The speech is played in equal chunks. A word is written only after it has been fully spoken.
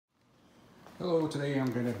Hello, today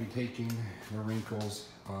I'm going to be taking the wrinkles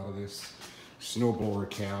out of this Snowblower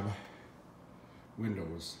Cab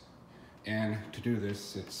windows. And to do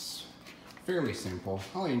this, it's fairly simple.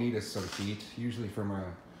 All you need is some heat, usually from a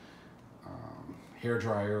hair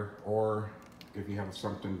dryer, or if you have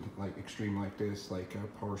something like extreme like this, like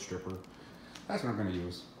a power stripper, that's what I'm going to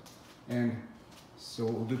use. And so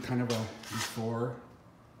we'll do kind of a before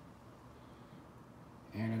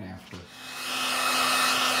and an after.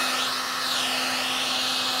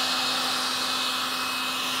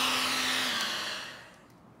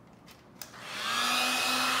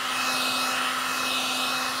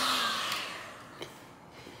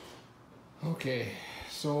 Okay,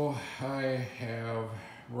 so I have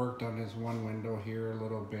worked on this one window here a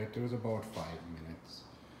little bit. It was about 5 minutes.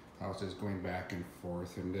 I was just going back and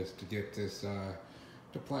forth and just to get this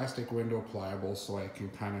the plastic window pliable so I can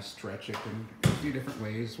kind of stretch it in a few different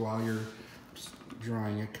ways while you're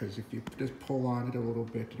drawing it, because if you just pull on it a little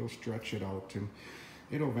bit, it'll stretch it out and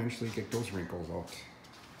it'll eventually get those wrinkles out.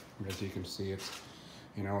 As you can see, it's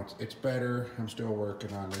better. I'm still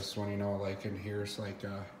working on this one, like, and here's like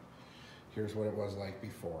here's what it was like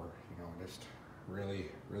before, just really,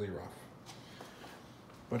 really rough.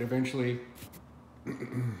 But eventually,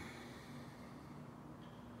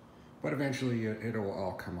 it'll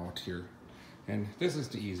all come out here. And this is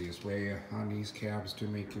the easiest way on these cabs to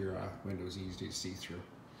make your windows easy to see through.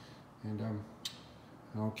 And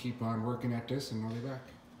I'll keep on working at this and I'll be back.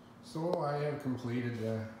 So I have completed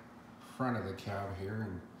the front of the cab here,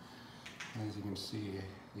 and as you can see,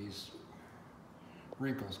 these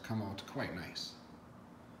wrinkles come out quite nice.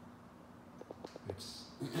 It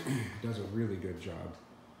does a really good job.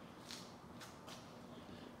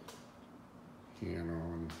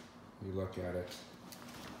 And you look at it,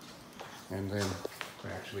 and then if I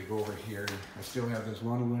actually go over here, I still have this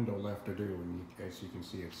one window left to do, and as you can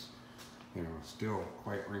see, it's still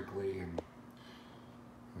quite wrinkly, and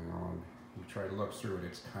you try to look through it,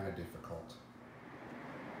 it's kind of difficult.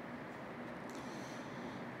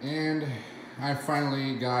 And I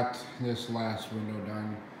finally got this last window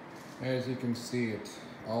done. As you can see, it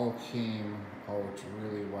all came out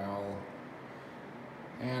really well,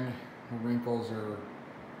 and the wrinkles are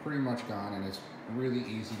pretty much gone, and it's really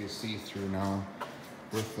easy to see through now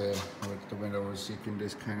with the windows. You can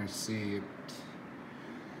just kind of see it.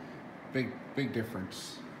 Big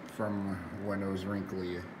difference from when it was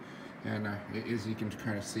wrinkly. And as you can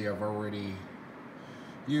kind of see, I've already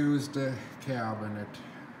used the cab, and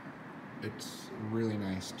it's really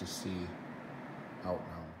nice to see out